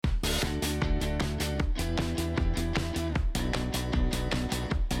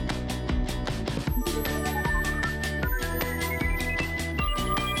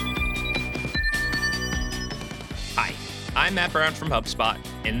I'm Matt Brown from HubSpot,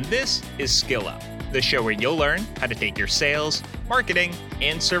 and this is Skill Up, the show where you'll learn how to take your sales, marketing,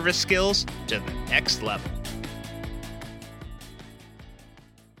 and service skills to the next level.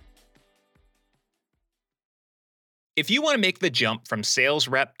 If you want to make the jump from sales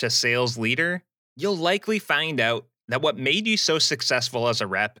rep to sales leader, you'll likely find out that what made you so successful as a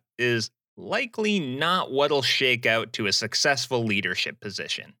rep is likely not what'll shake out to a successful leadership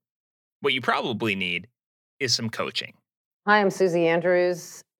position. What you probably need is some coaching. Hi, I'm Susie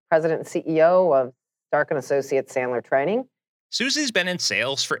Andrews, President and CEO of Stark & Associates Sandler Training. Susie's been in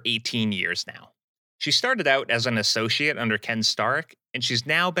sales for 18 years now. She started out as an associate under Ken Stark, and she's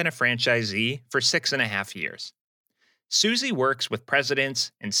now been a franchisee for 6.5 years. Susie works with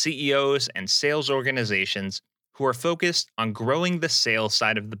presidents and CEOs and sales organizations who are focused on growing the sales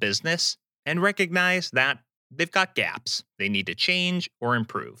side of the business and recognize that they've got gaps they need to change or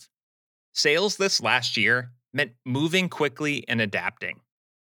improve. Sales this last year meant moving quickly and adapting.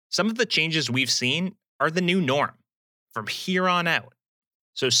 Some of the changes we've seen are the new norm from here on out.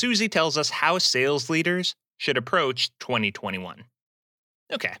 So Susie tells us how sales leaders should approach 2021.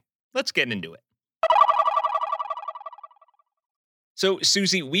 Okay, let's get into it. So,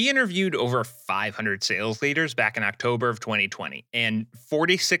 Susie, we interviewed over 500 sales leaders back in October of 2020, and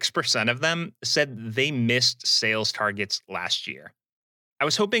 46% of them said they missed sales targets last year. I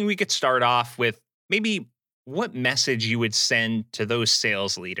was hoping we could start off with maybe what message you would send to those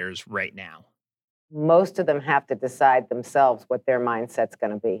sales leaders right now. Most of them have to decide themselves what their mindset's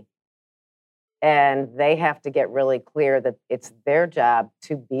going to be. And they have to get really clear that it's their job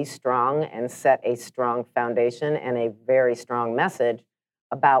to be strong and set a strong foundation and a very strong message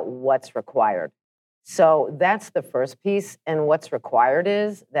about what's required. So that's the first piece. And what's required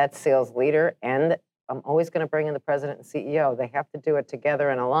is that sales leader, and I'm always going to bring in the president and CEO, they have to do it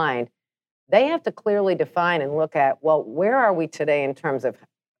together and aligned. They have to clearly define and look at, well, where are we today in terms of,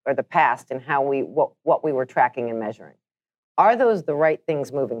 or the past, and how what we were tracking and measuring? Are those the right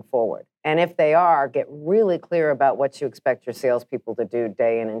things moving forward? And if they are, get really clear about what you expect your salespeople to do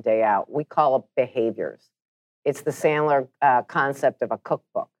day in and day out. We call it behaviors. It's the Sandler concept of a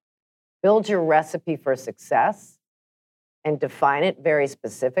cookbook. Build your recipe for success and define it very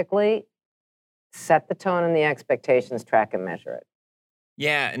specifically. Set the tone and the expectations, track and measure it.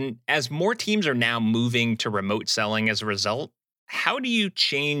 Yeah, and as more teams are now moving to remote selling as a result, how do you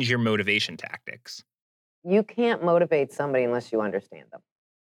change your motivation tactics? You can't motivate somebody unless you understand them.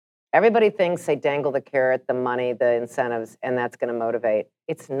 Everybody thinks they dangle the carrot, the money, the incentives, and that's going to motivate.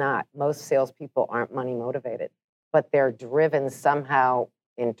 It's not. Most salespeople aren't money motivated, but they're driven somehow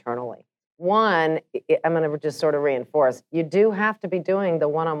internally. One, I'm going to just sort of reinforce, you do have to be doing the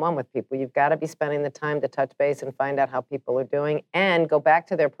one-on-one with people. You've got to be spending the time to touch base and find out how people are doing and go back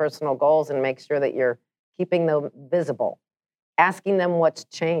to their personal goals and make sure that you're keeping them visible. Asking them what's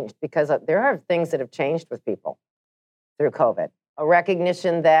changed, because there are things that have changed with people through COVID. A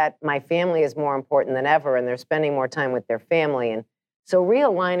recognition that my family is more important than ever and they're spending more time with their family. And so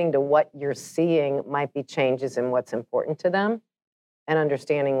realigning to what you're seeing might be changes in what's important to them and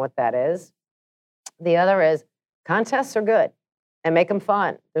understanding what that is. The other is contests are good and make them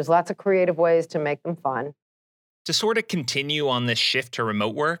fun. There's lots of creative ways to make them fun. To sort of continue on this shift to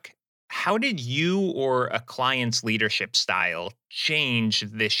remote work, how did you or a client's leadership style change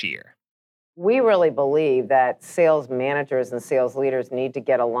this year? We really believe that sales managers and sales leaders need to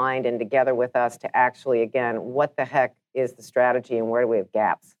get aligned and together with us to actually, again, what the heck is the strategy and where do we have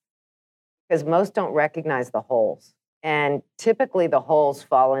gaps? Because most don't recognize the holes. And typically the holes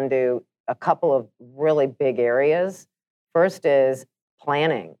fall into a couple of really big areas. First is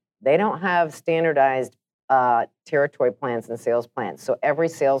planning. They don't have standardized territory plans and sales plans. So every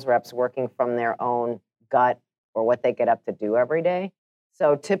sales rep's working from their own gut or what they get up to do every day.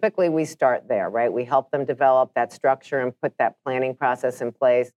 So typically we start there, right? We help them develop that structure and put that planning process in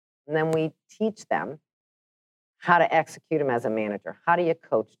place. And then we teach them how to execute them as a manager. How do you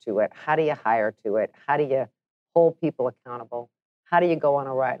coach to it? How do you hire to it? How do you hold people accountable? How do you go on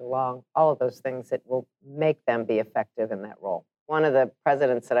a ride along? All of those things that will make them be effective in that role. One of the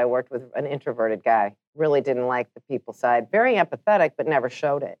presidents that I worked with, an introverted guy, really didn't like the people side. Very empathetic, but never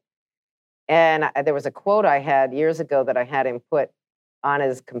showed it. And there was a quote I had years ago that I had him put on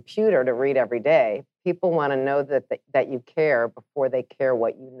his computer to read every day. People want to know that you care before they care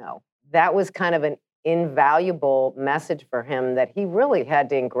what you know. That was kind of an invaluable message for him that he really had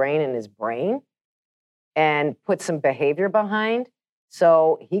to ingrain in his brain and put some behavior behind.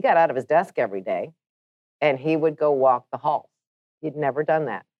 So he got out of his desk every day and he would go walk the halls. He'd never done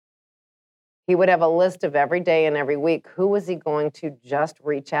that. He would have a list of every day and every week, who was he going to just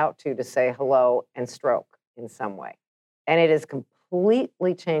reach out to say hello and stroke in some way. And it has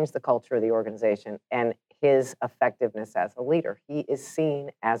completely changed the culture of the organization and his effectiveness as a leader. He is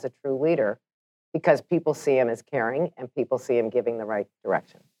seen as a true leader because people see him as caring and people see him giving the right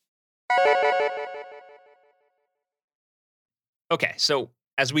direction. Okay, so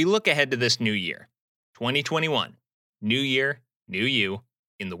as we look ahead to this new year, 2021, new year, new you,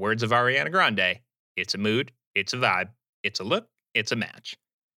 in the words of Ariana Grande, it's a mood, it's a vibe, it's a look, it's a match.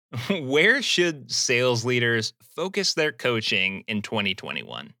 Where should sales leaders focus their coaching in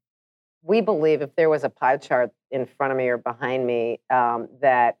 2021? We believe if there was a pie chart in front of me or behind me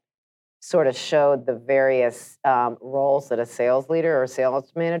that sort of showed the various roles that a sales leader or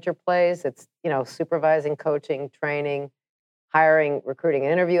sales manager plays, it's, supervising, coaching, training, hiring, recruiting,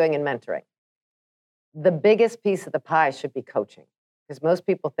 and interviewing, and mentoring. The biggest piece of the pie should be coaching because most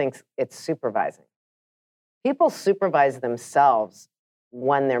people think it's supervising. People supervise themselves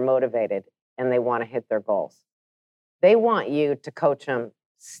when they're motivated and they want to hit their goals. They want you to coach them,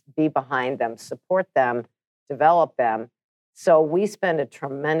 be behind them, support them, develop them. So we spend a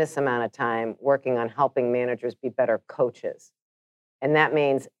tremendous amount of time working on helping managers be better coaches. And that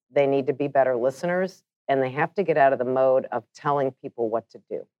means they need to be better listeners and they have to get out of the mode of telling people what to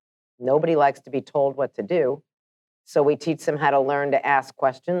do. Nobody likes to be told what to do. So we teach them how to learn to ask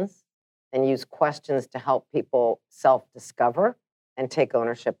questions and use questions to help people self-discover and take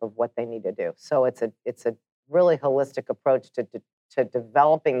ownership of what they need to do. So it's a really holistic approach to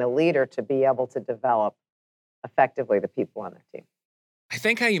developing the leader to be able to develop effectively the people on their team. I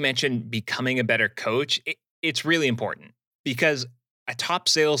think how you mentioned becoming a better coach, it's really important because a top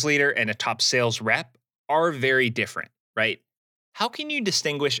sales leader and a top sales rep are very different, right? How can you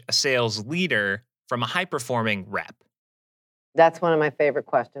distinguish a sales leader from a high-performing rep? That's one of my favorite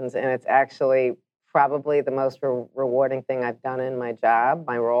questions, and it's actually probably the most rewarding thing I've done in my job,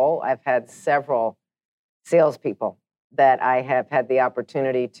 my role. I've had several salespeople that I have had the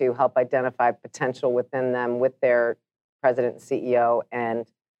opportunity to help identify potential within them with their president and CEO and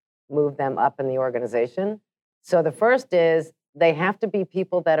move them up in the organization. So the first is they have to be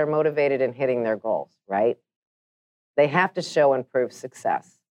people that are motivated in hitting their goals, right? They have to show and prove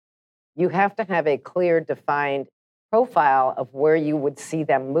success. You have to have a clear, defined profile of where you would see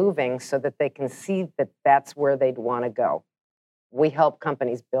them moving so that they can see that that's where they'd want to go. We help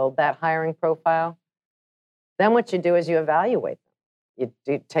companies build that hiring profile. Then what you do is you evaluate them.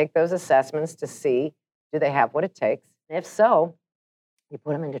 You do take those assessments to see, do they have what it takes? If so, you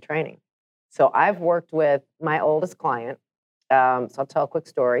put them into training. So I've worked with my oldest client, so I'll tell a quick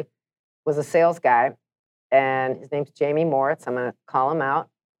story, was a sales guy, and his name's Jamie Moritz. I'm going to call him out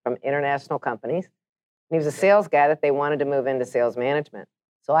from international companies. And he was a sales guy that they wanted to move into sales management.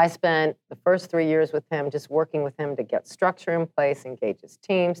 So I spent the first 3 years with him, just working with him to get structure in place, engage his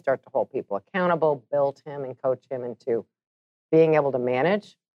team, start to hold people accountable, build him and coach him into being able to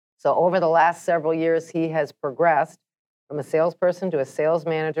manage. So over the last several years, he has progressed from a salesperson to a sales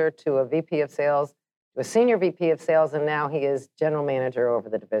manager to a VP of sales to a senior VP of sales, and now he is general manager over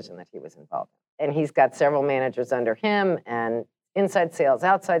the division that he was involved in. And he's got several managers under him and inside sales,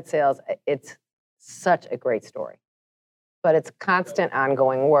 outside sales. It's such a great story. But it's constant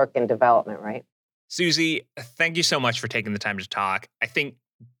ongoing work and development, right? Susie, thank you so much for taking the time to talk. I think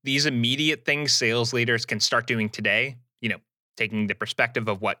these immediate things sales leaders can start doing today, taking the perspective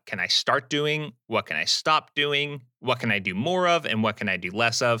of what can I start doing, what can I stop doing, what can I do more of, and what can I do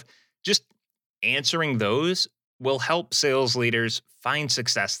less of. Just answering those will help sales leaders find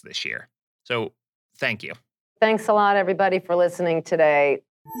success this year. So thank you. Thanks a lot, everybody, for listening today.